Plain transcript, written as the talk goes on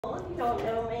don't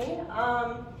know me,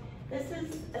 this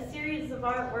is a series of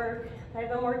artwork that I've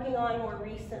been working on more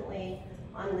recently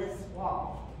on this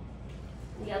wall.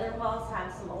 The other walls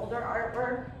have some older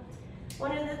artwork.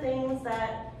 One of the things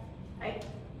that I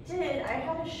did, I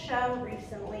had a show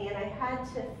recently and I had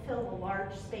to fill a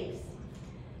large space.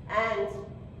 And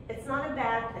it's not a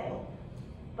bad thing,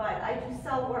 but I do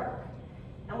sell work.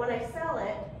 And when I sell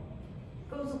it,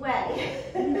 goes away.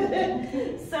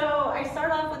 So I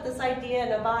start off with this idea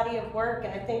and a body of work,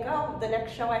 and I think, oh, the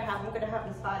next show I have, I'm going to have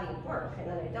this body of work, and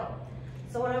then I don't.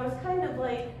 So when I was kind of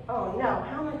like, oh no,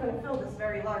 how am I going to fill this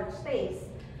very large space?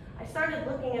 I started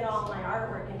looking at all my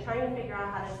artwork and trying to figure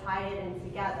out how to tie it in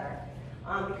together,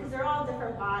 because they're all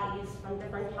different bodies from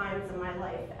different times in my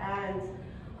life. And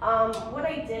what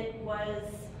I did was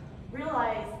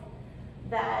realize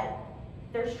that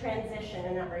there's transition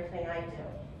in everything I do.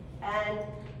 And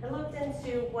I looked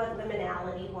into what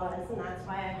liminality was, and that's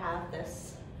why I have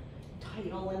this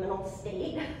title, liminal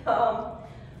state,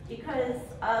 because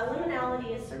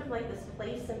liminality is sort of like this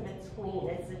place in between.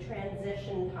 It's a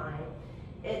transition time.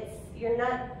 You're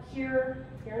not here,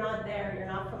 you're not there, you're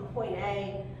not from point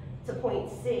A to point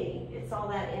C. It's all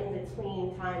that in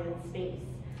between time and space.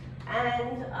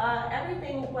 And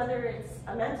everything, whether it's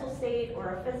a mental state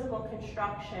or a physical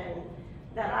construction,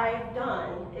 that I've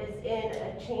done is in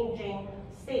a changing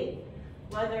state.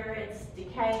 Whether it's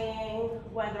decaying,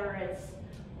 whether it's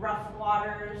rough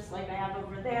waters like I have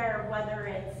over there, whether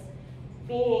it's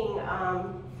being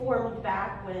formed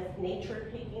back with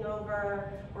nature taking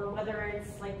over, or whether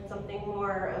it's like something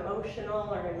more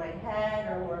emotional or in my head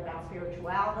or more about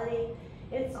spirituality.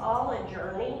 It's all a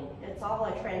journey, it's all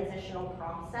a transitional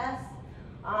process.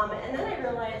 And then I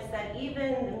realized that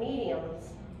even the mediums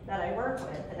that I work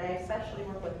with, and I especially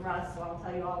work with Russ, so I'll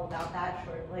tell you all about that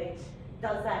shortly,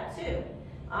 does that too.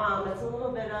 It's a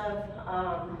little bit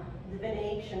of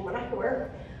divination when I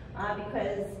work,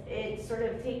 because it sort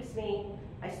of takes me,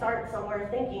 I start somewhere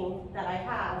thinking that I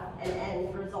have an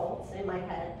end result in my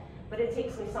head, but it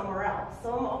takes me somewhere else.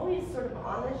 So I'm always sort of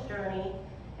on this journey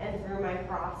and through my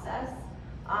process.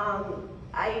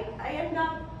 I end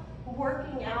up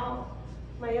working out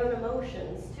my own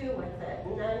emotions too with it,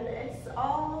 and then it's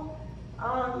all,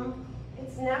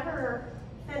 it's never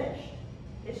finished.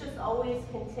 It's just always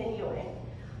continuing.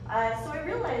 So I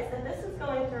realized that this is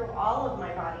going through all of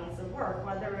my bodies of work,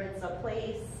 whether it's a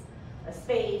place, a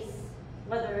space,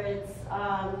 whether it's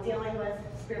dealing with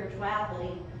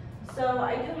spirituality. So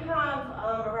I do have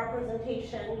a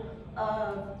representation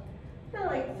of kind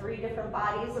of like 3 different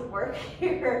bodies of work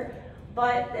here,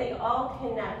 but they all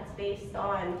connect based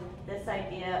on this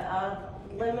idea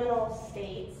of liminal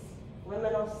states,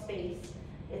 liminal space.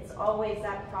 It's always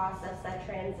that process, that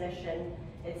transition.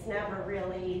 It's never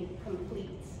really complete.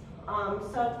 So I'm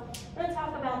going to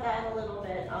talk about that a little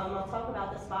bit. I'll talk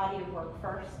about this body of work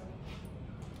first.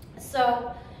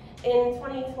 So in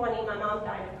 2020, my mom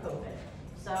died of COVID.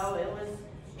 So it was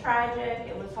tragic,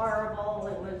 it was horrible,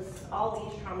 it was all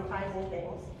these traumatizing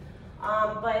things.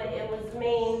 But it was the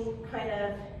main kind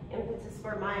of impetus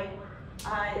for my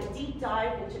deep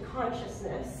dive into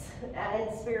consciousness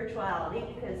and spirituality,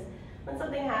 because when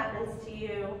something happens to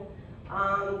you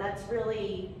that's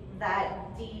really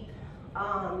that deep,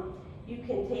 you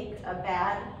can take a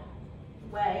bad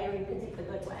way or you can take the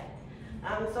good way.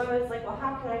 So I was like, well,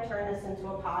 how can I turn this into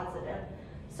a positive?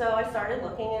 So I started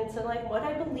looking into like what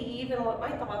I believe and what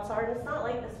my thoughts are, and it's not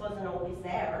like this wasn't always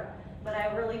there, but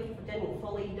I really didn't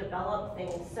fully develop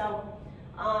things. So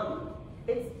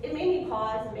it made me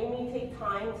pause, it made me take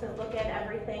time to look at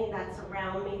everything that's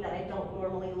around me that I don't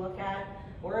normally look at.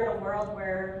 We're in a world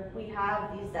where we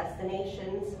have these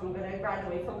destinations. I'm gonna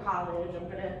graduate from college, I'm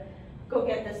gonna go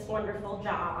get this wonderful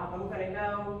job, I'm gonna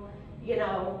go, you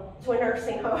know, to a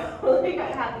nursing home. Like,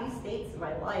 I have these states in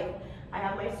my life. I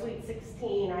have my sweet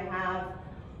 16, I have,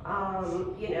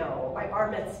 you know, my bar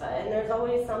mitzvah, and there's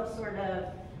always some sort of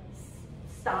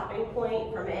stopping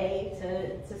point from A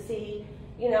to C,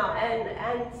 you know, and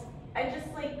I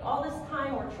just, like, all this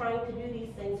time we're trying to do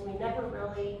these things, we never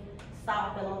really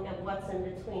stop and look at what's in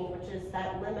between, which is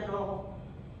that liminal,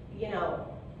 you know,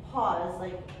 pause,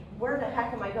 like, where the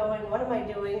heck am I going, what am I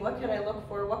doing, what can I look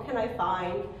for, what can I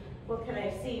find, what can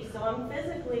I see? So I'm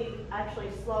physically actually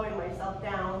slowing myself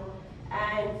down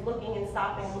and looking and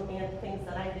stopping, looking at things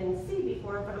that I didn't see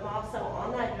before, but I'm also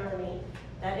on that journey,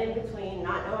 that in between,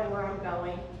 not knowing where I'm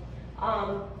going.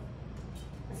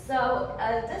 So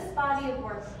this body of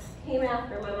work came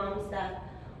after my mom's death,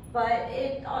 but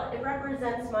it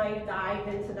represents my dive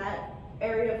into that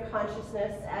area of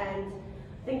consciousness and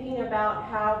thinking about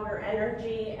how we're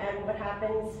energy and what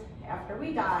happens after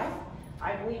we die.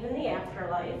 I believe in the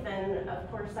afterlife, and of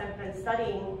course I've been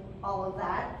studying all of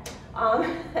that.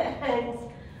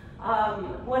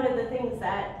 One of the things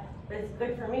that is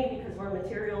good for me, because we're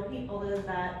material people, is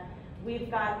that we've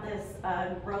got this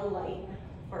grow light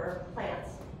for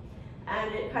plants.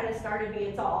 And it kind of started me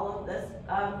into all of this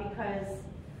because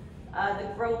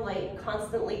the grow light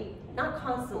constantly, not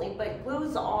constantly, but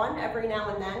glues on every now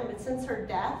and then. But since her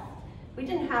death, we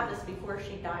didn't have this before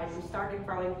she died. We started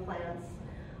growing plants,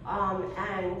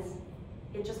 and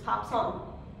it just pops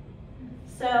on.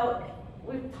 So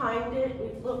we've timed it,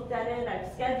 we've looked at it,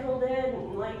 I've scheduled it,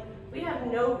 and like, we have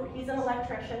no, he's an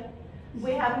electrician,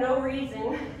 we have no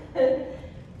reason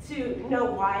to know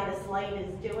why this light is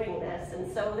doing this.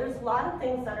 And so there's a lot of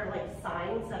things that are like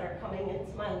signs that are coming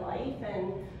into my life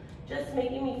and just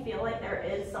making me feel like there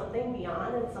is something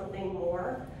beyond and something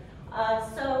more.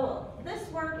 So this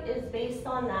work is based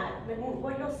on that.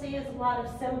 What you'll see is a lot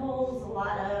of symbols, a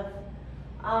lot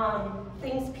of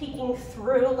things peeking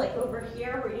through, like over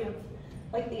here where you have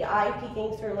like the eye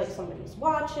peeking through like somebody's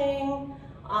watching.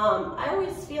 I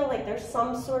always feel like there's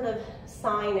some sort of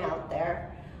sign out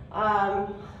there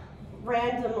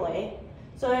randomly.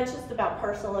 So it's just about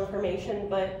personal information,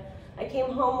 but I came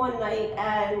home one night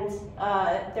and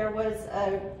there was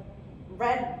a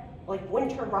red like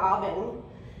winter robin,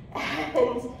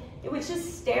 and it was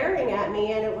just staring at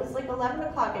me, and it was like 11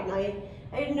 o'clock at night.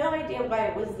 I had no idea why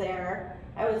it was there.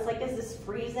 I was like, is this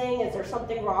freezing? Is there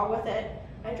something wrong with it?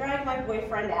 I dragged my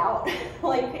boyfriend out,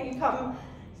 like, can you come,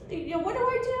 you know, what do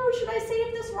I do? Should I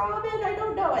save this robin? I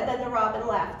don't know. And then the robin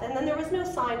left. And then there was no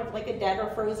sign of like a dead or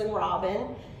frozen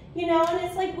robin, you know, and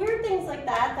it's like weird things like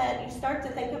that that you start to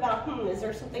think about, is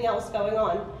there something else going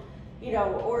on? You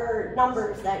know, or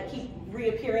numbers that keep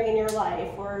reappearing in your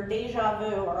life, or deja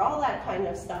vu, or all that kind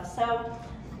of stuff. So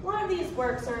a lot of these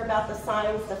works are about the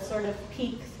signs that sort of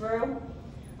peek through.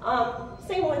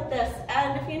 Same with this.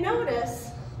 And if you notice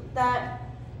that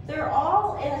they're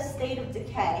all in a state of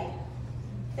decay.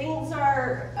 Things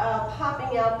are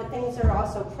popping out, but things are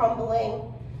also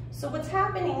crumbling. So what's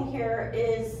happening here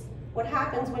is what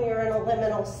happens when you're in a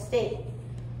liminal state.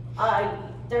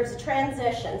 There's a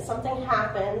transition, something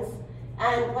happens,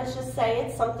 and let's just say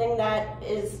it's something that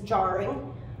is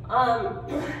jarring.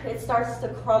 It starts to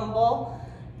crumble,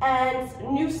 and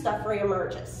new stuff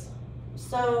reemerges.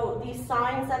 So these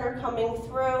signs that are coming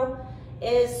through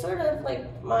is sort of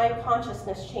like my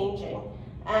consciousness changing,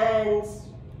 and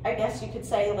I guess you could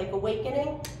say like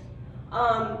awakening,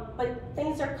 but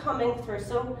things are coming through.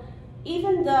 So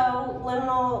even though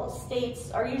liminal states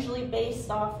are usually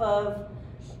based off of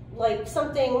like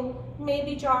something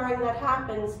maybe jarring that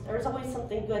happens, there's always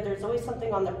something good, there's always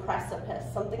something on the precipice,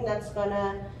 something that's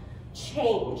gonna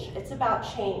change. It's about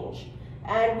change,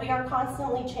 and we are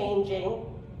constantly changing.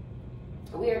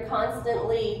 We are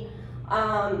constantly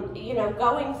you know,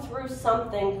 going through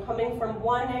something, coming from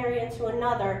one area to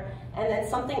another, and then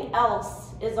something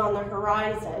else is on the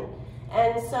horizon.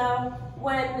 And so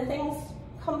when the things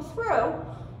come through,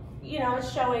 you know, it's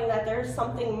showing that there's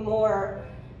something more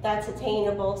that's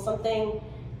attainable, something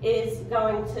is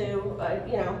going to,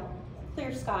 you know,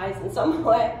 clear skies in some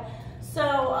way.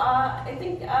 So I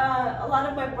think a lot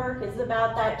of my work is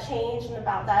about that change and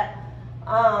about that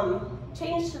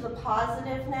change to the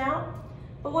positive now.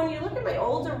 But when you look at my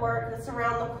older work that's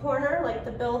around the corner, like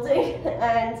the building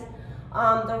and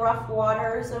the rough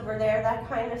waters over there, that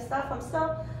kind of stuff, I'm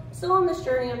still on this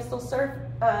journey, I'm still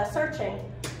searching.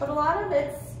 But a lot of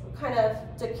it's kind of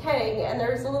decaying, and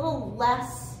there's a little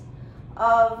less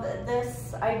of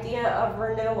this idea of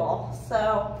renewal.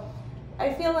 So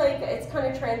I feel like it's kind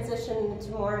of transitioned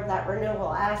into more of that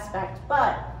renewal aspect.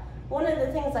 But one of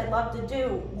the things I love to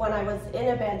do when I was in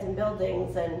abandoned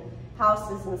buildings and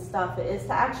houses and stuff is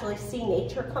to actually see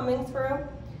nature coming through.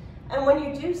 And when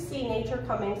you do see nature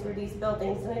coming through these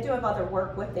buildings, and I do have other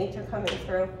work with nature coming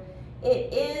through,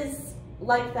 it is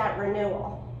like that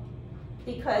renewal.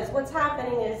 Because what's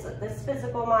happening is that this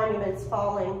physical monument's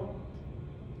falling,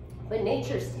 but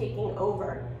nature's taking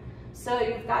over. So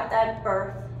you've got that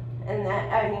birth and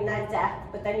that death,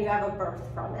 but then you have a birth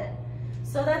from it.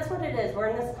 So that's what it is. We're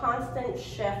in this constant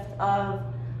shift of,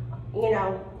 you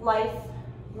know, life,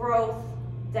 growth,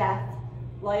 death,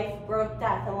 life, growth,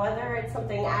 death. And whether it's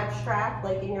something abstract,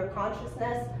 like in your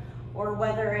consciousness, or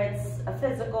whether it's a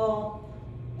physical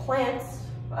plant,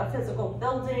 a physical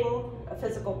building, a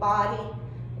physical body,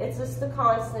 it's just a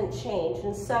constant change.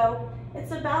 And so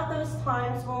it's about those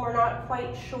times when we're not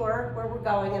quite sure where we're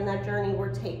going in that journey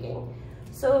we're taking.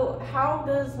 So how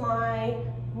does my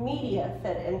media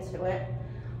fit into it?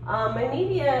 My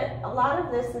media, a lot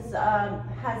of this is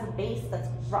has a base that's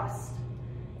rust.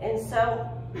 And so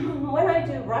when I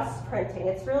do rust printing,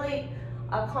 it's really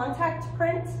a contact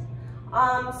print.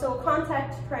 So a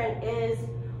contact print is,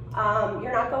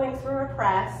 you're not going through a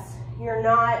press, you're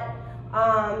not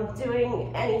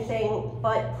doing anything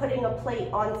but putting a plate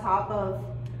on top of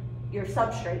your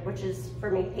substrate, which is, for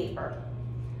me, paper,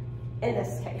 in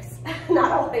this case,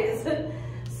 not always.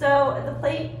 So the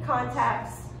plate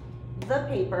contacts the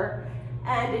paper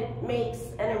and it makes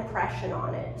an impression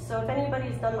on it. So if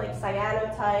anybody's done like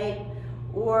cyanotype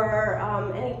or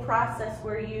any process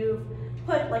where you've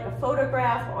put like a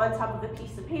photograph on top of a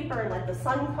piece of paper and let the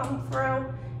sun come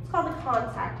through, it's called a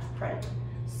contact print.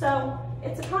 So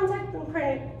it's a contact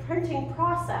and printing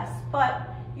process, but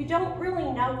you don't really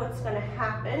know what's going to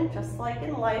happen, just like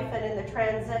in life and in the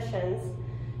transitions.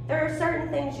 There are certain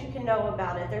things you can know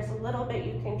about it. There's a little bit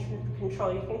you can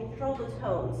control. You can control the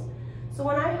tones. So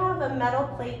when I have a metal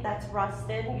plate that's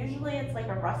rusted, usually it's like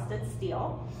a rusted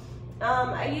steel,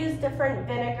 I use different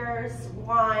vinegars,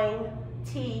 wine,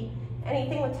 tea,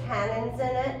 anything with tannins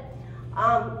in it,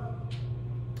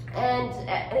 and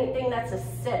anything that's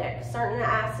acidic. Certain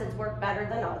acids work better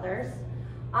than others.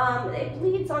 It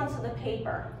bleeds onto the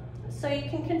paper. So you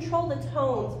can control the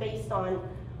tones based on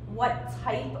what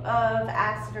type of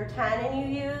acid or tannin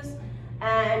you use,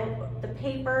 and the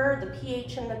paper, the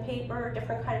pH in the paper,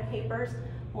 different kind of papers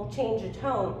will change the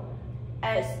tone.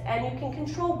 And you can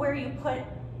control where you put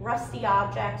rusty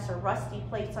objects or rusty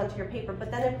plates onto your paper,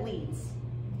 but then it bleeds.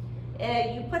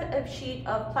 You put a sheet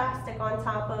of plastic on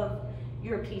top of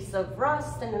your piece of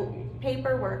rust and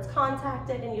paper where it's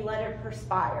contacted, and you let it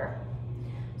perspire.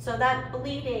 So that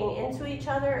bleeding into each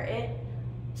other, it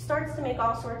starts to make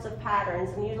all sorts of patterns,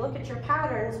 and you look at your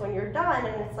patterns when you're done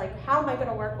and it's like, how am I going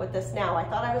to work with this now? I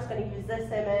thought I was going to use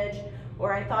this image,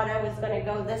 or I thought I was going to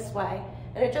go this way,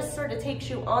 and it just sort of takes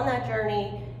you on that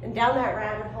journey and down that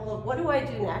rabbit hole of what do I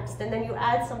do next, and then you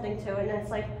add something to it and it's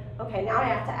like, okay, now I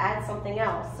have to add something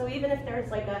else. So even if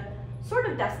there's like a sort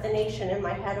of destination in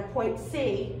my head, a point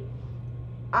C,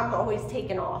 I'm always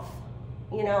taking off,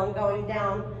 you know, and going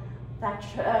down that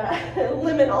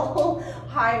liminal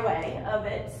highway of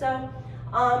it. So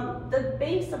the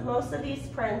base of most of these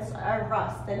prints are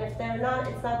rust, and if they're not,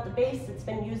 it's not the base, it's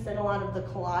been used in a lot of the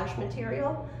collage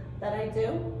material that I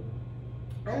do.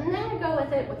 And then I go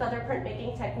with it with other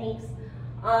printmaking techniques.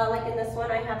 Like in this one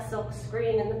I have silk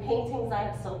screen, in the paintings I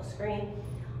have silk screen.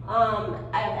 I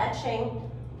have etching,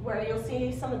 where you'll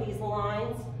see some of these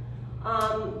lines.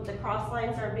 The cross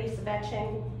lines are a base of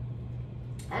etching.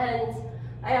 And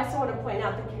I also want to point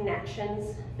out the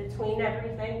connections between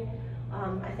everything.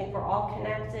 I think we're all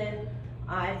connected.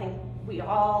 I think we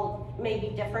all may be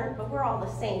different, but we're all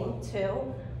the same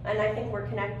too. And I think we're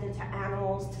connected to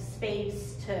animals, to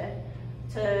space,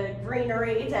 to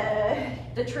greenery, to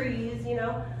the trees, you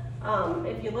know.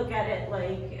 If you look at it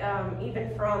like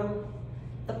even from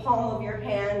the palm of your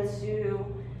hand to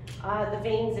the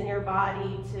veins in your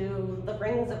body, to the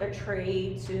rings of a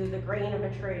tree, to the grain of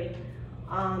a tree,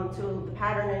 to the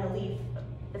pattern in a leaf,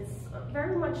 it's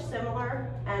very much similar,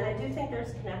 and I do think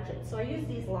there's connection. So I use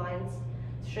these lines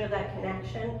to show that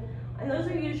connection, and those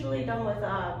are usually done with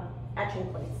etching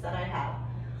plates that I have.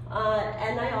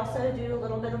 And I also do a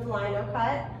little bit of lino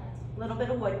cut, a little bit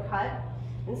of wood cut,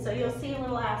 and so you'll see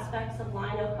little aspects of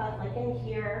lino cut like in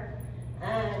here,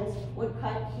 and wood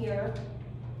cut here.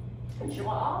 And you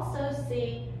will also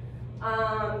see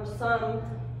some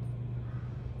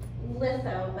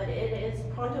litho, but it is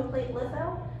pronto plate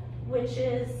litho, which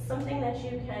is something that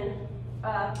you can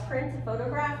print a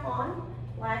photograph on,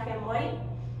 black and white,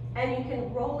 and you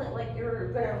can roll it like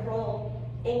you're going to roll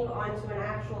ink onto an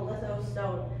actual litho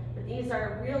stone. But these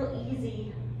are real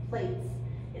easy plates.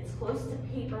 It's close to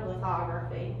paper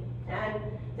lithography, and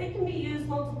they can be used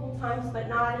multiple times, but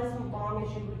not as long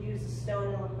as you would use a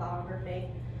stone in lithography.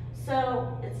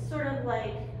 So it's sort of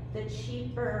like the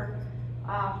cheaper,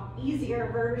 easier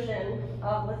version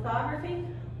of lithography,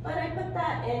 but I put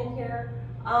that in here.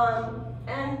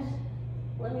 And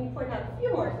let me point out a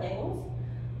few more things.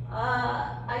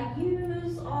 I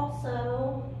use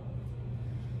also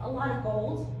a lot of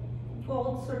gold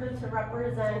sort of to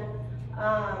represent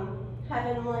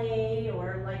heavenly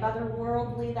or like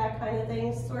otherworldly, that kind of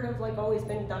thing, sort of like always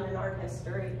been done in art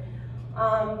history.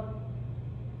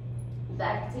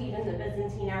 Back to even the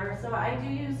Byzantine era. So I do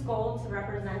use gold to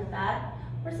represent that,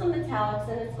 or some metallics,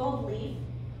 and it's gold leaf.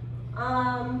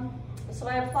 So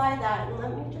I apply that, and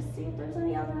let me just see if there's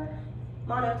any other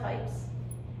monotypes.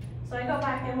 So I go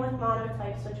back in with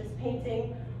monotypes, which is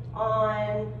painting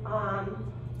on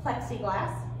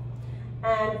plexiglass,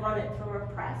 and run it through a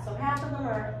press. So half of them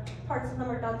are, parts of them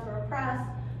are done through a press,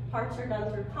 parts are done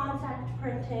through contact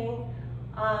printing,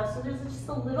 So there's just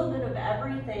a little bit of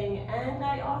everything. And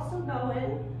I also go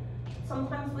in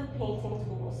sometimes with painting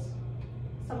tools.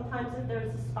 Sometimes if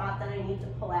there's a spot that I need to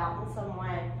pull out in some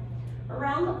way.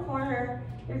 Around the corner,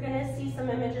 you're gonna see some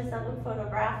images that look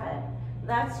photographic.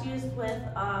 That's used with,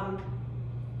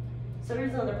 so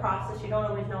here's another process, you don't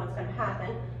always know what's gonna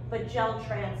happen, but gel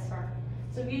transfer.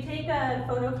 So if you take a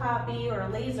photocopy or a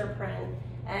laser print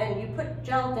and you put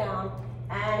gel down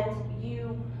and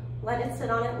you let it sit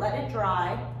on it, let it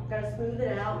dry, gotta smooth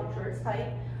it out, make sure it's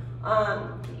tight.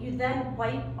 You then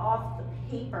wipe off the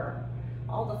paper,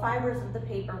 all the fibers of the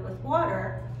paper with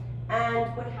water,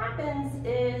 and what happens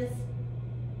is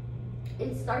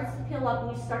it starts to peel up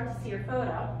and you start to see your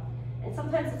photo. And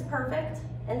sometimes it's perfect,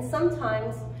 and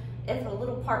sometimes if a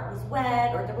little part was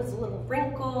wet or there was a little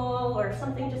wrinkle or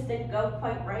something just didn't go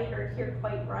quite right or adhere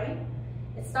quite right,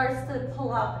 it starts to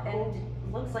pull up and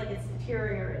looks like it's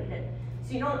deteriorated.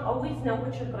 So you don't always know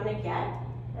what you're going to get,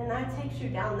 and that takes you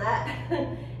down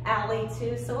that alley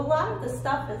too. So a lot of the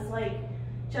stuff is like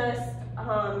just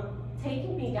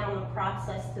taking me down the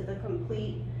process to the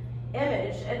complete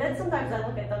image. And then sometimes I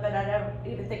look at them and I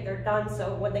don't even think they're done,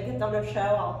 so when they get done to show,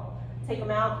 I'll take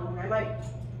them out and I might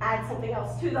add something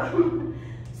else to them.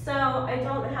 So I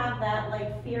don't have that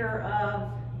like fear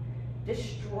of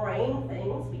destroying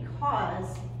things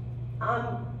because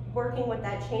I'm working with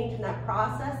that change in that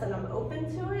process and I'm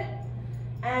open to it.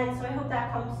 And so I hope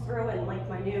that comes through in like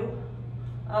my new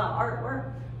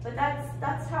artwork. But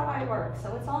that's how I work.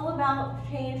 So it's all about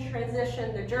change,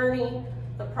 transition, the journey,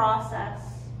 the process.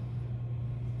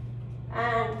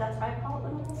 And that's why I call it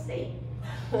liminal state.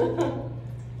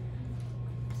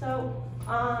 So,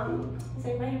 does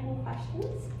anybody have any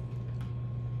questions?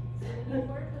 So when you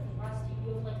work with rust,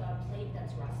 you have like a plate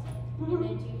that's rusted, and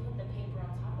then do you put the paper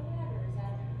on top of that, or is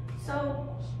that? So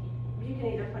you can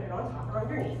either put it on top or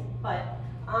underneath, but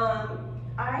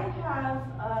I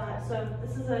have, so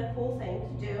this is a cool thing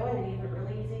to do and an even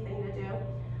really easy thing to do.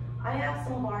 I have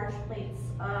some large plates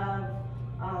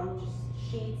of just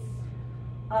sheets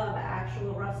of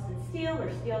actual rusted steel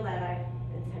or steel that I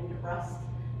intend to rust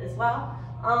as well.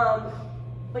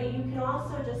 But you can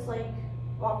also just like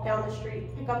walk down the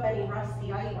street, pick up any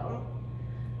rusty item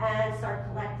and start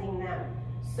collecting them.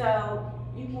 So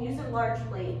you can use a large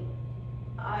plate,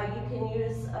 you can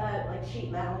use like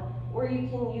sheet metal, or you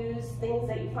can use things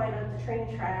that you find on the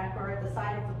train track or at the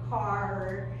side of the car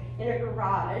or in a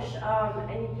garage.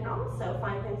 And you can also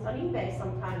find things on eBay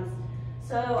sometimes.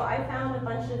 So I found a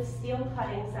bunch of steel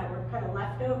cuttings that were kind of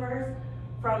leftovers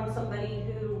from somebody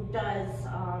who does,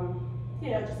 you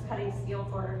know, just cutting steel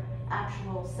for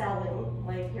actual selling.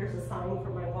 Like here's a sign for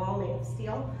my wall made of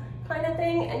steel kind of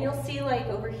thing. And you'll see like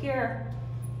over here,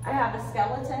 I have a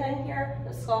skeleton in here,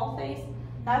 the skull face.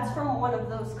 That's from one of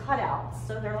those cutouts.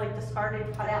 So they're like discarded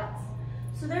cutouts.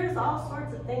 So there's all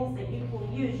sorts of things that you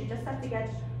can use. You just have to get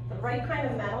the right kind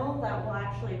of metal that will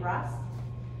actually rust.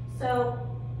 So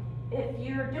if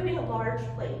you're doing a large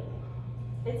plate,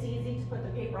 it's easy to put the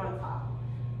paper on top.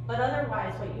 But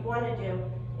otherwise, what you want to do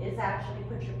is actually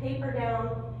put your paper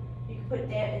down. You can put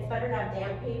it's better to have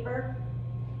damp paper.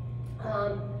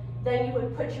 Then you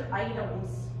would put your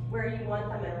items where you want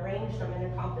them and arrange them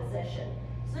in a composition.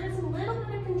 So there's a little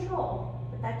bit of control,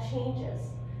 but that changes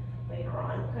later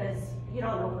on because you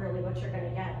don't know really what you're going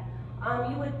to get.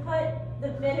 You would put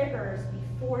the vinegars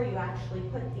before you actually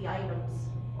put the items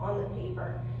on the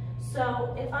paper.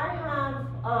 So if I have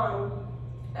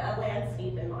a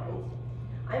landscape in mind,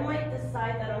 I might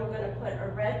decide that I'm going to put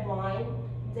a red wine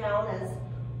down as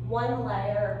one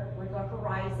layer with a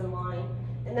horizon line,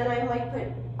 and then I might put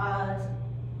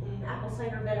apple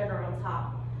cider vinegar on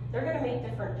top. They're going to make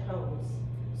different tones.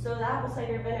 So the apple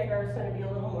cider vinegar is going to be a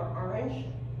little more orange,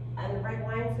 and the red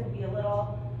wine is going to be a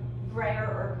little grayer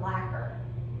or blacker.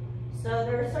 So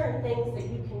there are certain things that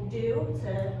you can do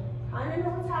to kind of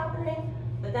know what's happening,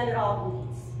 but then it all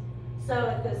meets. So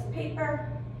if there's paper,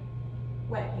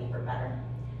 wet paper better.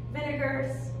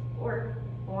 Vinegars or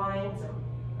wines or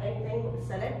anything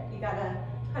acidic, you gotta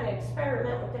kind of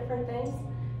experiment with different things.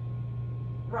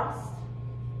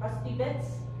 Rusty bits,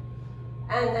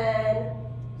 and then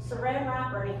saran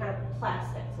wrap or any kind of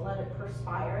plastic to let it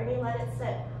perspire, and you let it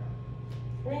sit.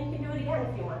 And then you can do it again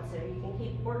if you want to. You can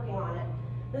keep working on it.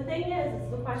 The thing is,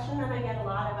 the question that I get a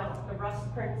lot about the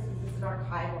rust prints is it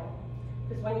archival?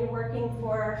 Because when you're working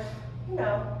for, you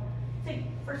know,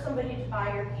 for somebody to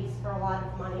buy your piece for a lot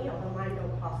of money, although mine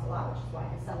don't cost a lot, which is why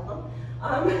I sell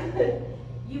them,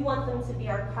 you want them to be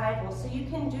archival. So you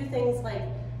can do things like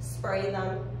spray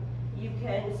them. You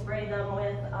can spray them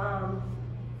with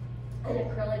an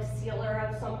acrylic sealer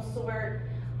of some sort.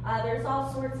 There's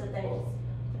all sorts of things.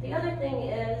 But the other thing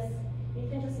is you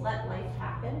can just let life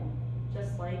happen,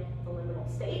 just like the liminal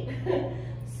state.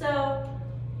 So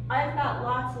I've got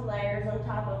lots of layers on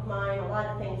top of mine, a lot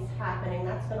of things happening.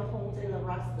 That's going to hold in the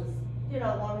rust as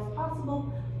long as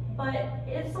possible. But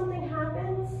if something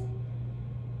happens,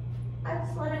 I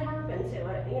just let it happen to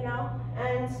it,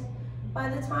 And by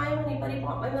the time anybody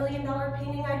bought my $1 million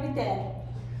painting, I'd be dead.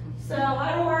 So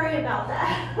I don't worry about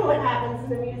that, what happens in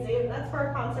the museum. That's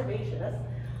for conservationists.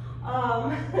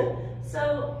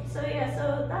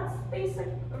 So that's basic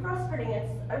rust printing.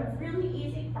 It's a really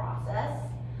easy process.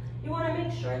 You want to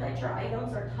make sure that your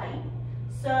items are tight.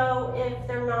 So if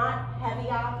they're not heavy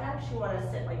objects, you want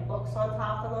to sit like books on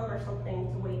top of them or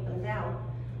something to weight them down.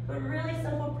 But a really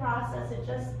simple process. It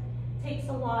just takes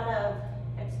a lot of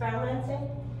experimenting.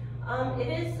 It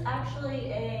is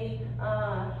actually a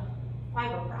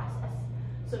fiber process.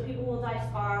 So people will dye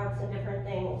scarves and different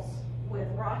things with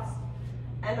rust,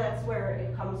 and that's where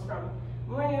it comes from.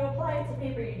 When you apply it to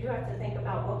paper, you do have to think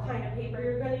about what kind of paper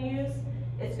you're going to use.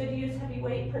 It's good to use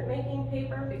heavyweight printmaking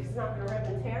paper because it's not going to rip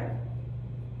and tear.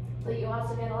 But you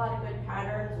also get a lot of good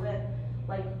patterns with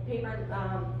like paper,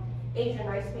 Asian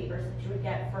rice papers that you would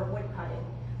get for wood cutting.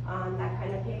 That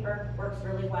kind of paper works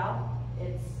really well.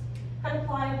 It's kind of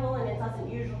pliable and it doesn't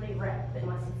usually rip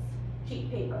unless it's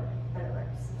cheap paper that it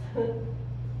rips. Hello.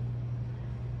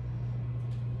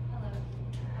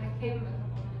 I came a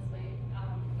couple minutes late,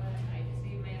 but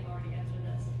you may have already answered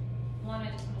this. One,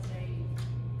 I just want to say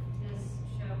this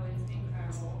show is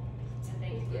incredible, and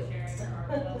thank you for sharing your art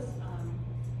with us.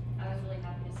 I was really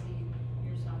happy to see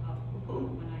your stuff up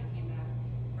when I came back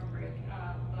from break.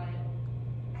 But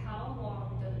how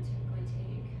long does it typically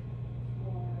take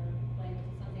for like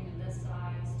something of this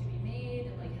size to be made?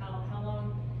 Like how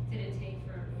long did it take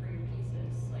for your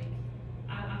pieces? Like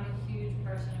I'm a huge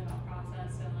person about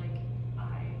process, so like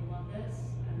I love this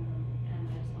and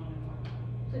I just want to know more about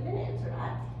it. So I didn't answer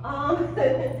that.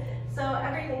 So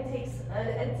everything takes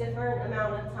a different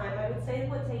amount of time. I would say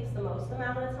what takes the most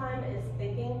amount of time is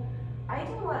thinking. I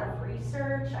do a lot of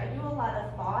research. I do a lot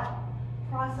of thought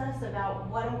process about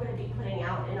what I'm going to be putting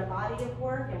out in a body of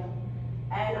work, and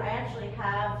I actually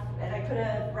have, and I could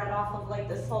have read off of like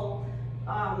this whole.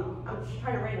 I'm just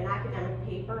trying to write an academic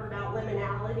paper about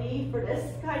liminality for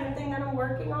this kind of thing that I'm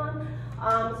working on.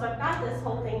 So I've got this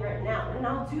whole thing written out, and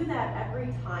I'll do that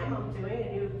every time I'm doing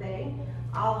a new thing.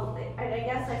 And I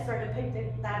guess I started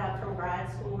picking that up from grad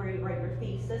school where you write your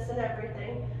thesis and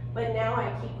everything, but now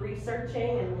I keep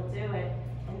researching and will do it,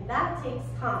 and that takes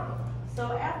time.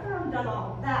 So after I'm done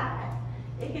all of that,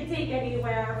 it could take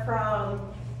anywhere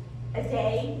from a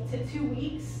day to 2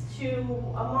 weeks to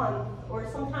a month, or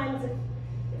sometimes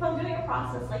if I'm doing a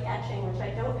process like etching, which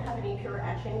I don't have any pure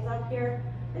etchings up here,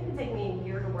 it can take me a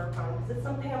year to work on because it's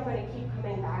something I'm going to keep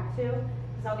coming back to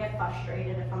because I'll get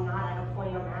frustrated if I'm not at a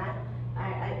point I'm at.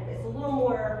 It's a little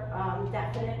more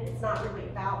definite. It's not really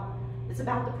about, it's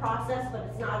about the process, but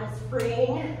it's not as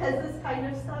freeing as this kind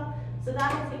of stuff. So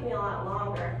that will take me a lot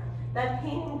longer. That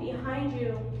painting behind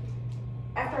you,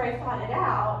 after I thought it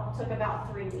out, took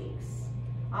about 3 weeks.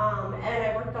 And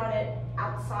I worked on it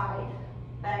outside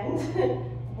and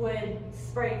would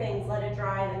spray things, let it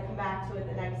dry, then come back to it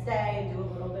the next day and do a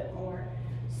little bit more.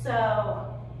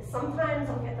 So sometimes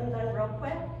I'll get them done real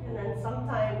quick, and then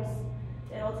sometimes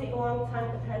it'll take a long time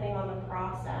depending on the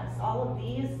process. All of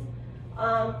these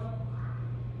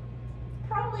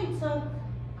probably took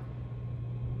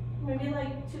maybe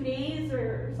like 2 days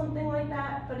or something like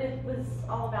that, but it was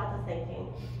all about the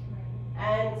thinking.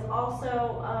 And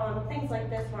also things like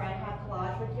this where I have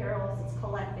collage materials, it's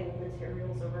collecting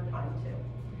materials over time too.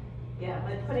 Yeah,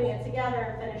 but putting it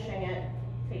together and finishing it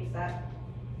takes that,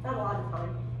 not a lot of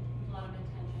time. A lot of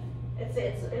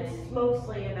intention. It's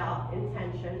mostly about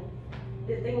intention.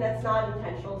 The thing that's not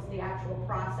intentional is the actual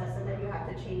process, and then you have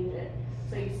to change it.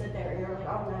 So you sit there and you're like,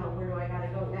 oh no, where do I gotta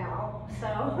go now?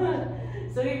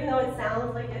 So even though it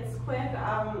sounds like it's quick,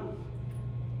 I'm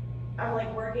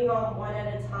like working on one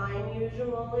at a time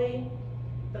usually.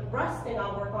 The rusting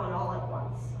I'll work on all at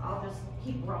once. I'll just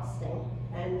keep rusting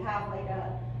and have like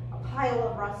a pile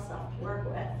of rust stuff to work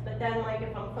with. But then like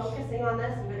if I'm focusing on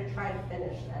this, I'm gonna try to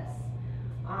finish this.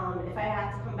 If I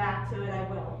have to come back to it, I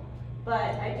will.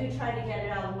 But I do try to get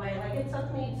it out of the way. Like it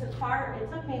took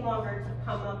me longer to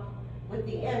come up with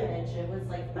the image. It was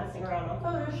like messing around on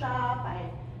Photoshop. I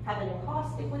have an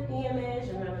encaustic with the image,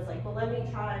 and I was like, well, let me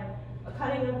try a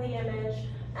cutting of the image.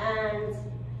 And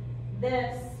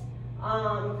this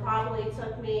probably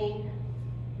took me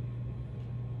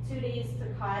 2 days to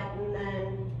cut, and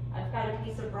then I've got a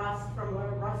piece of rust from a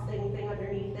rusting thing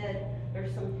underneath it.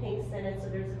 There's some pinks in it, so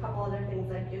there's a couple other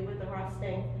things I do with the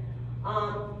rusting.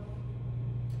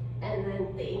 and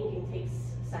then the inking takes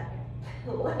a second,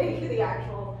 like the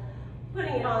actual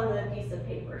putting it on the piece of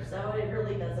paper. So it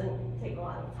really doesn't take a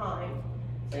lot of time.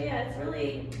 So yeah, it's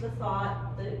really the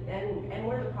thought and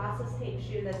where the process takes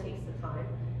you that takes the time.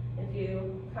 If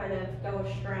you kind of go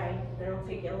astray, then it'll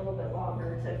take you a little bit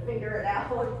longer to figure it out.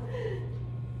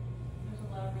 There's a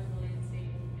lot of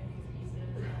resiliency in these pieces,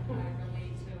 and I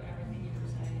relate to everything you were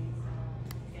saying, so,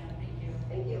 again, thank you.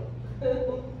 Thank you. Do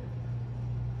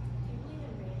you believe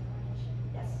in reincarnation?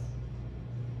 Yes.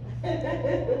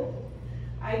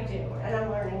 I do, and I'm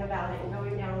learning about it and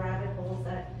going down rabbit holes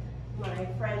that my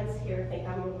friends here think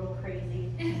I'm a little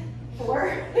crazy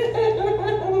for.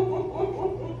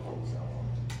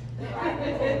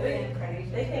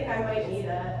 They think I might need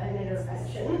an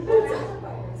intervention.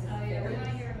 Oh, yeah, we want to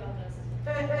hear about this.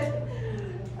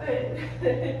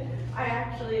 I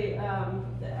actually,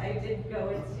 I did go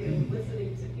into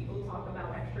listening to people talk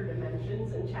about extra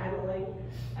dimensions and channeling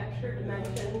extra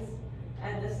dimensions,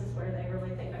 and this is where they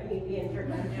really think I need the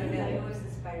intervention. Yeah, it was the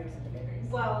spiders and the berries.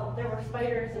 Well, there were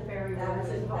spiders and fairy That words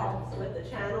was- involved with the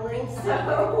channeling,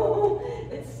 so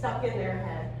it's stuck in their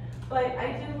head. But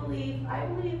I believe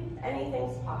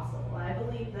anything's possible. I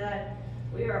believe that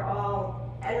we are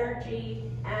all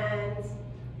energy, and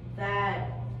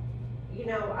that, you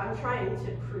know, I'm trying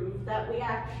to prove that to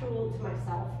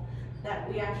myself, that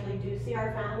we actually do see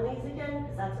our families again,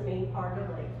 because that's a main part of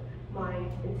like my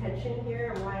intention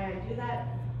here and why I do that.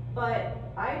 But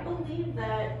I believe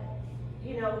that,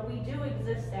 you know, we do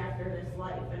exist after this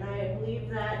life, and I believe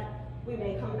that we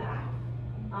may come back.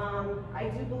 I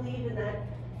do believe in that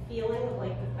feeling of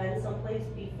like you've been someplace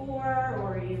before,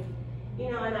 or you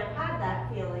know, and I've had that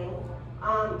feeling.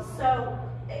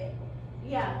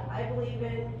 Yeah, I believe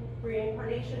in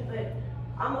reincarnation, but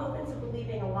I'm open to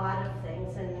believing a lot of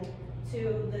things, and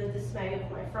to the dismay of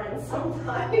my friends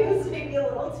sometimes, maybe a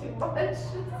little too much.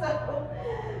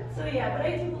 So yeah, but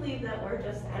I do believe that we're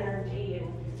just energy,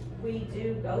 and we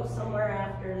do go somewhere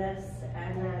after this,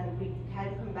 and then we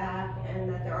can come back, and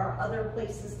that there are other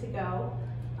places to go.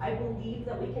 I believe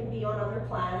that we can be on other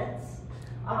planets,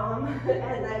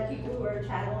 and that people who are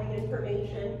channeling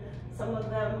information, some of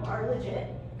them are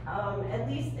legit. At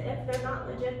least if they're not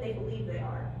legit, they believe they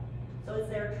are. So it's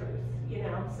their truth, you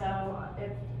know. So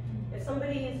if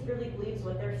somebody really believes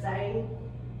what they're saying,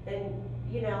 then,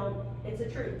 you know, it's a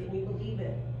truth, and you believe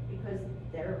it because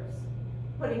they're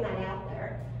putting that out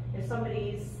there. If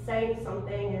somebody's saying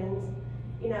something and,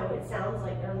 you know, it sounds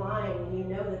like they're lying, and you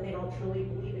know that they don't truly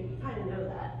believe it, you kind of know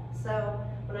that. So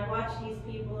when I watch these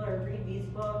people or read these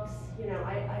books, you know,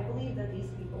 I believe that these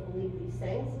people believe these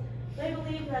things. They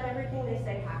believe that everything they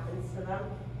say happens to them.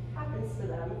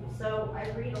 So I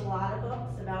read a lot of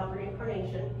books about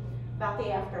reincarnation, about the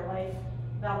afterlife,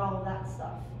 about all of that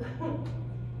stuff.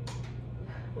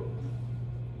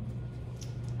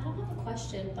 I don't have a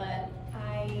question, but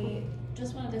I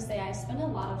just wanted to say I spend a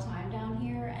lot of time down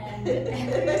here, and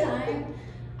every time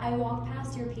I walk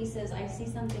past your pieces, I see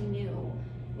something new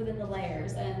within the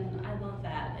layers, and I love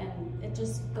that, and it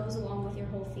just goes along with your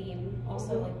whole theme.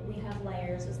 Also, like, we have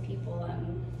layers as people,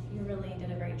 and you really did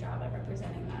a great job at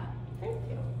representing that. Thank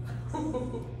you.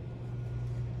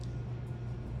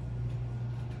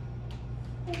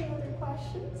 Any other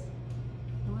questions?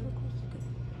 No other questions?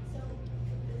 So,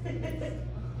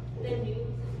 the news is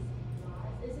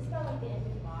lost. Is this about like the end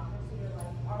of democracy, or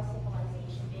like our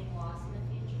civilization being lost in the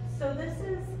future? So this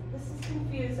is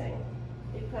confusing,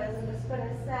 because I'm just going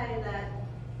to say that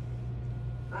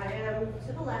I am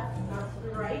to the left, not to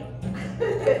the right.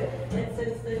 And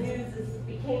since the news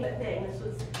became a thing, this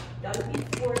was done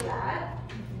before that,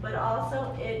 but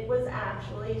also it was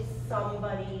actually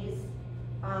somebody's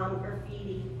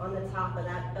graffiti on the top of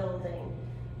that building.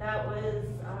 That was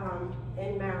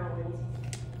in Maryland,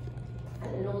 at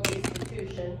an old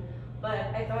institution.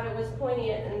 But I thought it was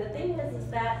poignant, and the thing is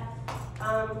that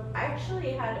I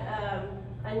actually had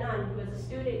a nun who was a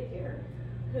student here,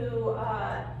 who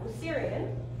was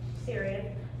Syrian,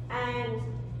 and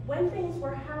when things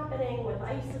were happening with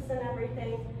ISIS and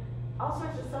everything, all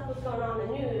sorts of stuff was going on in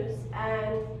the news,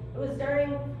 and it was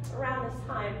around this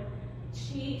time,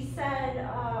 she said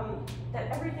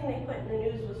that everything they put in the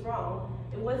news was wrong.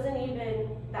 It wasn't even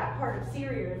that part of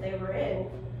Syria they were in.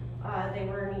 They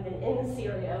weren't even in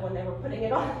Syria when they were putting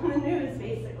it on the news,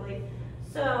 basically.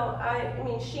 So, I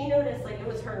mean, she noticed, like, it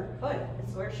was her hood.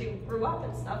 It's where she grew up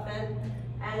and stuff, and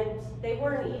they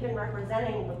weren't even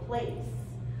representing the place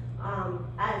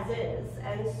as is.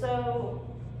 And so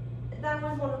that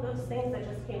was one of those things that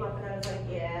just came up, and I was like,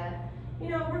 yeah, you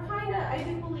know, we're kind of, I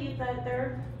do believe that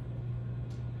this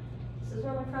is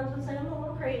where my friends would say I'm a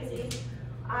little crazy.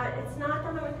 It's not that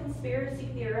I'm a conspiracy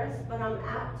theorist, but I'm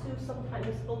apt to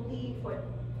sometimes believe what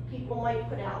people might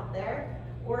put out there,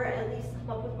 or at least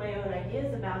come up with my own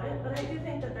ideas about it. But I do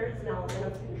think that there's an element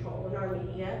of control in our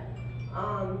media.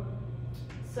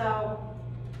 So,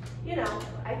 you know,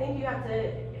 I think you have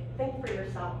to think for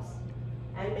yourselves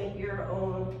and make your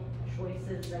own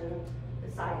choices and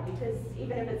decide, because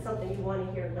even if it's something you want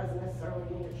to hear, it doesn't necessarily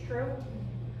mean it's true.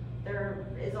 There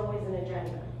is always an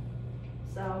agenda.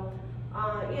 So,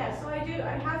 yeah, so I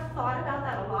have thought about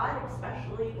that a lot,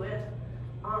 especially with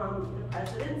the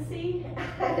presidency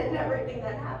and everything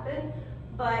that happened.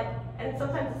 And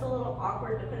sometimes it's a little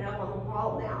awkward to put it up on the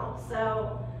wall now.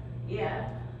 So, yeah.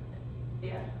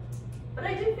 But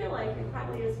I do feel like it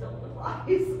probably is filled with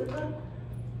lies.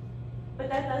 But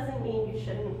that doesn't mean you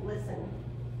shouldn't listen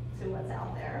to what's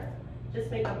out there. Just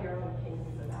make up your own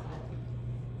opinions about it.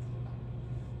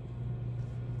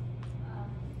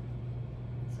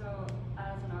 So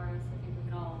as an artist, I think we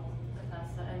can all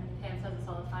attest that, and Pam says this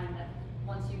all the time, that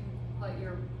once you put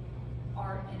your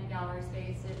art in a gallery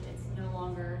space, it's no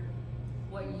longer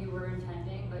what you were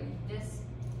intending, but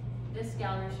this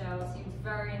gallery show seems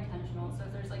very intentional. So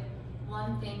if there's like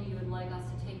one thing you would like us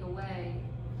to take away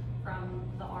from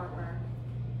the artwork,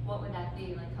 what would that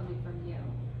be, like coming from you?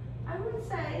 I would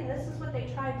say, and this is what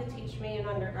they tried to teach me in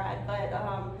undergrad, but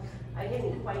I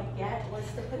didn't quite get, was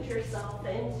to put yourself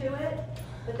into it.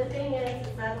 But the thing is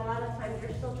that a lot of times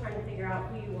you're still trying to figure out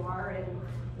who you are and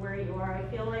where you are. I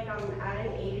feel like I'm at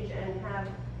an age and have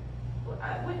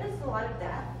witnessed a lot of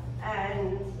death,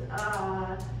 and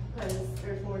because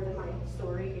there's more than my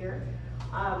story here.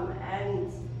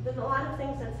 And there's a lot of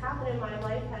things that's happened in my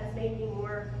life has made me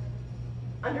more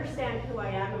understand who I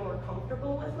am and more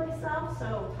comfortable with myself,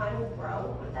 so time will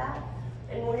grow with that.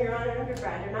 And when you're on an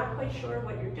undergrad, you're not quite sure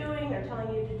what you're doing. They're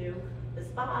telling you to do this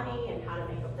body and how to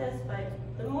make up this, but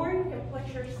the more you can put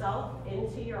yourself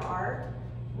into your art,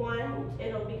 one,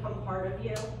 it'll become part of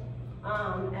you,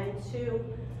 and two,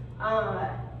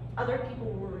 other people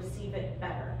will receive it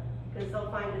better because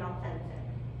they'll find it authentic.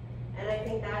 And I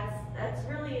think that's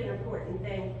really an important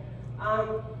thing. I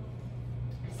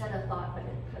said a thought, but it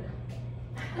could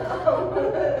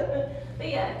but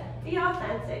yeah, be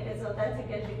authentic, as authentic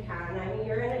as you can. I mean,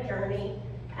 you're in a journey,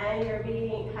 and you're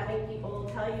having people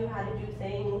tell you how to do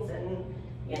things, and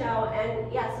you know,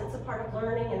 and yes, it's a part of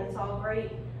learning, and it's all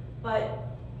great, but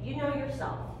you know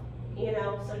yourself, you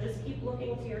know, so just keep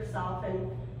looking to yourself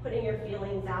and putting your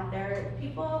feelings out there.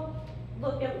 People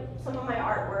look at some of my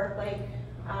artwork, like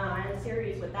I had a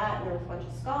series with that, and there was a bunch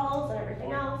of skulls and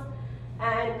everything else,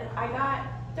 and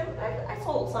I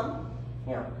sold some.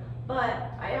 Yeah,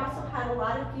 but I also had a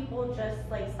lot of people just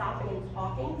like stopping and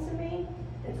talking to me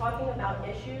and talking about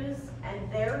issues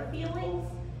and their feelings,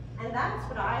 and that's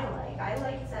what I like. I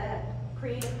like to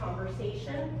create a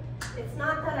conversation. It's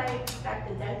not that I expect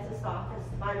a dentist office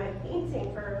to buy my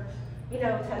painting for, you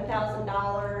know,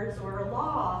 $10,000 or a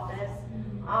law office.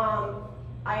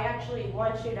 I actually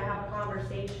want you to have a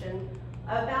conversation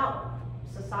about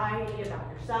society, about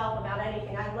yourself, about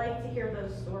anything. I like to hear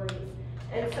those stories.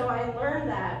 And so I learned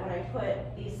that when I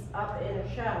put these up in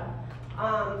a show.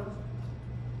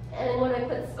 And when I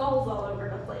put skulls all over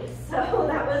the place. So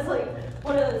that was like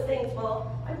one of those things,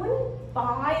 well, I wouldn't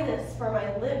buy this for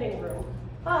my living room,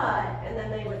 but, and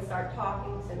then they would start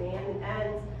talking to me. And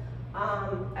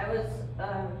I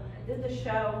did the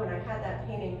show when I had that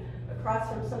painting across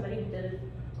from somebody who did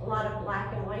a lot of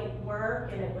black and white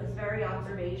work, and it was very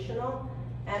observational.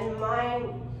 And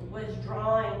mine was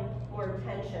drawing more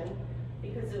attention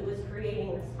because it was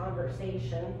creating this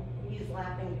conversation. He's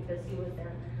laughing because he was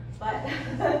there. But,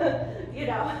 you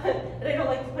know, and I don't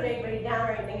like to put anybody down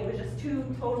or anything. It was just two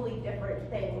totally different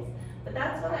things. But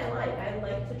that's what I like. I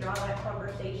like to draw that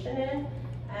conversation in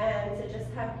and to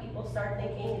just have people start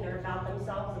thinking either about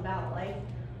themselves, about life.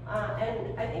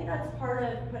 And I think that's part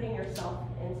of putting yourself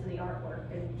into the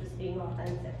artwork and just being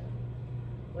authentic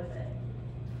with it.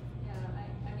 Yeah,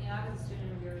 I mean, I was a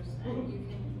student of yours, and you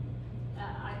can,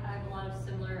 I have a lot of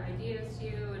similar ideas to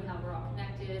you and how we're all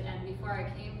connected. And before I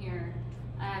came here,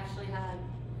 I actually had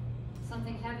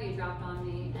something heavy dropped on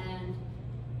me, and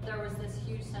there was this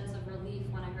huge sense of relief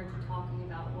when I heard you talking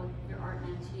about what your art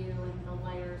meant to you and the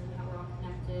layers and how we're all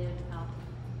connected and how,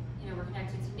 you know, we're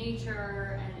connected to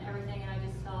nature and everything. And I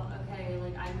just felt, okay,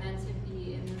 like I meant to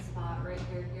be in this spot right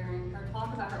here, hearing her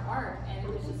talk about her art, and it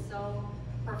was just so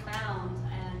profound,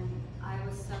 and I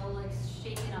was so like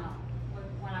shaken up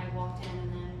when I walked in.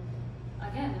 And then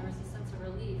again, there was a sense of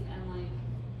relief, and like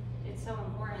it's so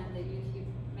important that you keep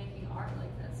making art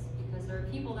like this, because there are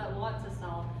people that want to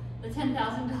sell the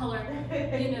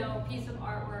 $10,000, piece of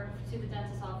artwork to the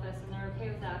dentist's office, and they're okay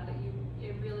with that, but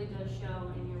it really does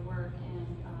show in your work, and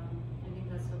I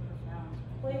think that's so profound.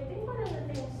 Well, I think one of the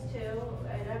things too,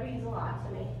 and that means a lot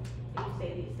to me, when you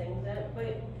say these things,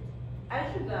 but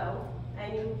as you go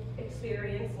and you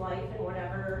experience life and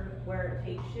where it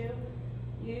takes you,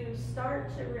 you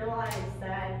start to realize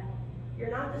that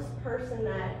you're not this person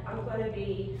that I'm going to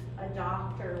be a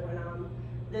doctor when I'm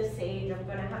this age, I'm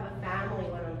going to have a family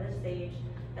when I'm this age,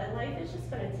 that life is just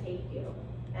going to take you.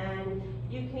 And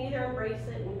you can either embrace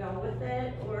it and go with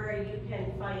it, or you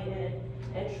can fight it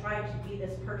and try to be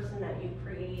this person that you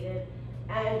created.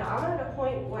 And I'm at a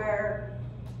point where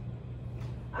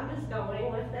I'm just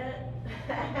going with it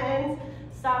and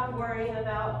stop worrying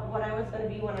about what I was going to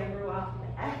be when I grew up.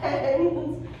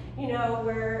 And,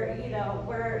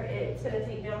 where it's going to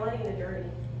take me. I'm letting the journey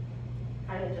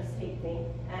kind of just take me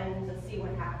and to see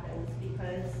what happens,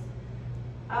 because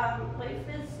life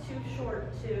is too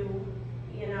short to,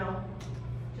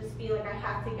 just be like, I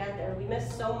have to get there. We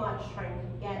miss so much trying to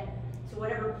get to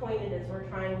whatever point it is we're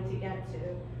trying to get to,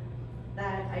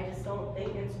 that I just don't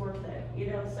think it's worth it,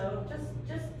 so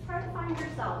just try to find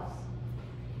yourselves,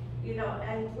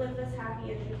 and live as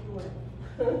happy as you can live.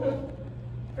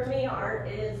 For me, art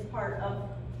is part of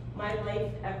my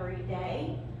life every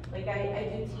day. Like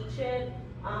I do teach it,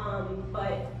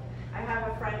 but I have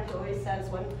a friend who always says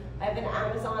when I have an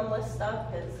Amazon list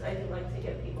up, because I do like to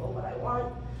give people what I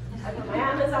want, I put my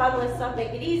Amazon list up,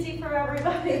 make it easy for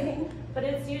everybody, but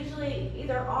it's usually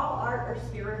either all art or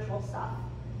spiritual stuff.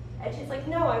 And she's like,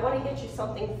 no, I want to get you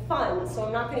something fun, so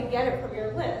I'm not going to get it from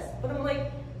your list. But I'm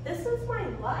like, this is my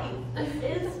life.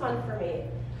 This is fun for me.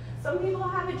 Some people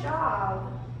have a job,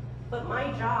 but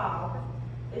my job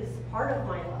is part of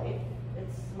my life.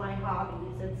 It's my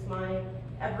hobbies. It's my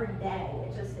everyday.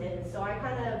 It just is. So I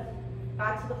kind of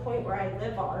got to the point where I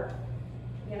live art.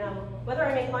 Whether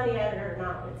I make money at it or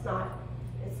not,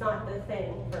 it's not the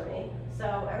thing for me.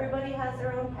 So everybody has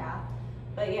their own path.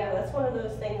 But yeah, that's one of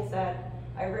those things that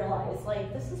I realized,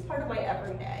 like, this is part of my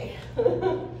everyday.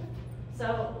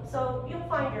 So you'll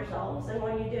find yourselves, and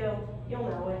when you do, you'll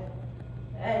know it.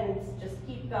 And just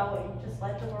keep going. Just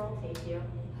let the world take you.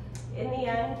 In the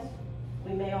end,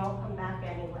 we may all come back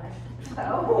anyway.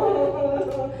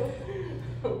 So.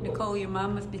 Nicole, your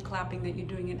mom must be clapping that you're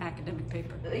doing an academic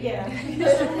paper. Yeah.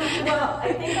 Well,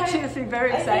 I think she must be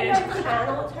very excited. I think I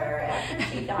channeled her after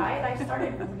she died. I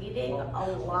started reading a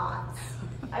lot.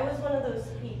 I was one of those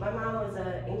people. My mom was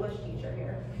an English teacher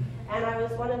here, and I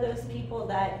was one of those people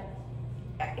that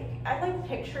I like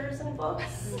pictures in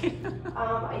books.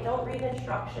 I don't read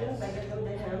instructions. I give them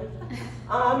to him.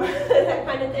 That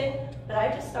kind of thing. But I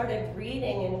just started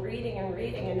reading and reading and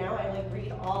reading, and now I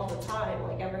read all the time,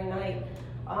 every night.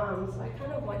 So I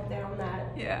kind of went down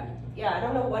that. Yeah. Yeah, I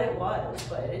don't know what it was,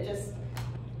 but it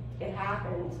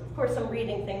happened. Of course, I'm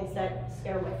reading things that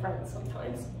scare my friends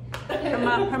sometimes.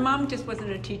 Her mom just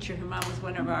wasn't a teacher. Her mom was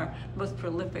one of our most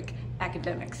prolific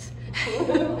academics.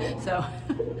 So,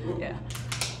 yeah.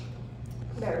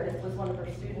 Meredith was one of her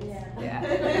students. Yeah.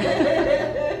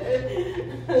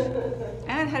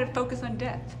 And had to focus on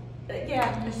death.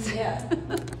 Yeah.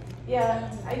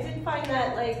 I did find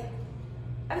that,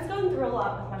 I was going through a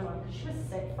lot with my mom because she was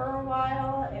sick for a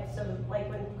while. So,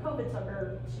 when COVID took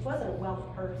her, she wasn't a well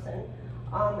person.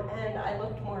 And I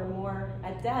looked more and more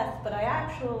at death, but I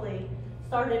actually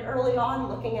started early on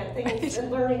looking at things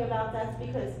and learning about death,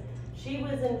 because she's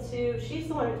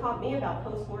the one who taught me about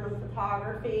postmortem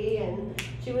photography, and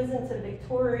she was into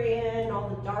Victorian, all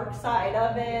the dark side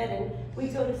of it, and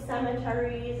we'd go to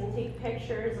cemeteries and take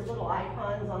pictures of little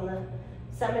icons on the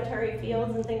cemetery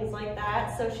fields and things like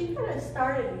that. So she kind of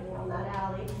started me on that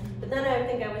alley. But then I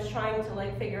think I was trying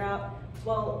to figure out,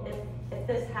 well, if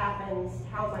this happens,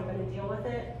 how am I going to deal with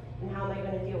it? And how am I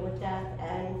going to deal with death?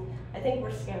 And I think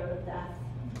we're scared of death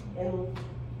in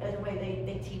the way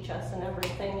they teach us and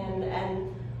everything.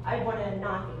 And I want to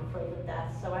not be afraid of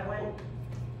death. So I went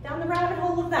down the rabbit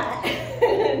hole of that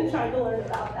and tried to learn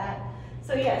about that.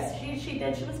 So yes, she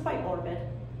did. She was quite morbid.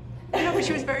 No, but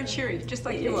she was very cheery, just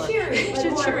like you are. Cheery.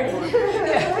 She's cheery.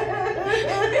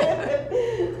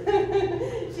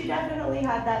 She definitely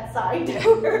had that side to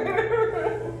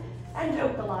her. And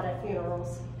joked a lot at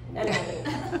funerals and weddings.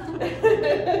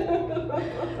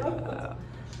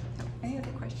 Any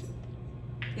other questions?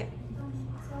 Yeah.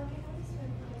 So I always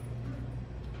heard,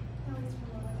 at least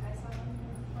from what I saw them,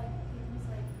 things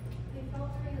they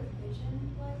felt very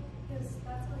vision, because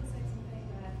that's something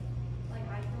that,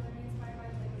 I feel very inspired by,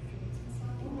 with dreams and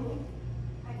stuff.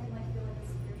 I can feel a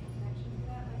spiritual connection to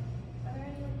that. Are there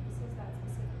any pieces that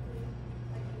specifically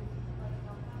you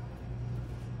felt that?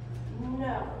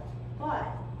 No.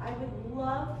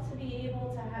 love to be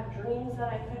able to have dreams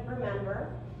that I could remember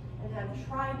and have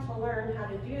tried to learn how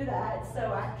to do that.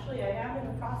 So actually I am in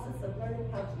the process of learning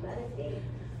how to meditate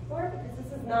more because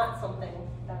this is not something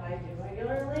that I do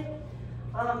regularly.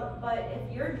 But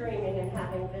if you're dreaming and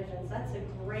having visions, that's a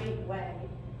great way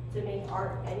to make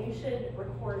art, and you should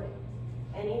record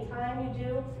it. Anytime you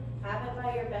do, have it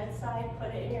by your bedside,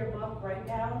 put it in your book, write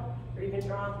down, or even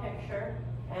draw a picture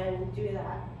and do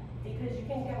that. Because you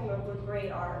can come up with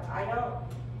great art.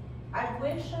 I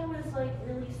wish I was like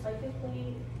really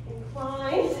psychically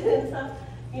inclined and stuff.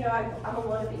 You know, I'm a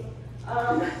wannabe.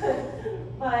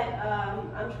 But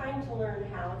I'm trying to learn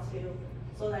how to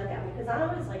slow that down because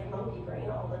I was like monkey brain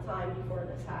all the time before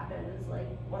this happened. It's like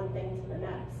one thing to the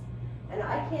next. And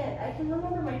I can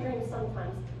remember my dreams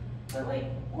sometimes. But like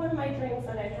one of my dreams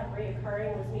that I'd have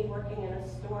reoccurring was me working in a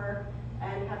store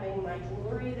and having my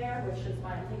jewelry there, which is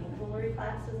why I'm taking jewelry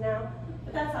classes now.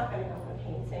 But that's not going to go in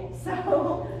painting.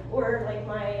 So, or like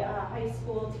my high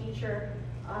school teacher,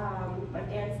 my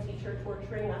dance teacher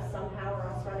torturing us somehow or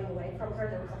us running away from her.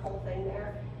 There was a whole thing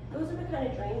there. Those are the kind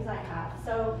of dreams I have.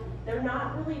 So they're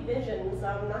not really visions,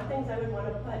 not things I would want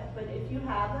to put, but if you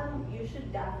have them, you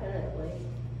should definitely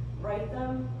write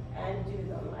them and do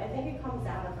them. I think it comes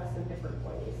out of us in different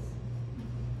ways.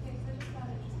 Yeah, 'cause I just found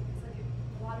it interesting because like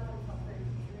a lot of them felt very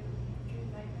dream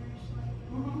nightmarish like.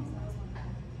 Mhm. So I was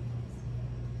wondering.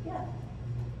 Yeah.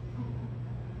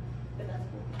 But that's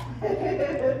cool.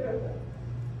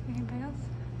 Anybody else?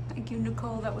 Thank you,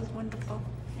 Nicole. That was wonderful.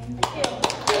 Thank you.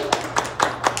 Thank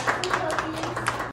you.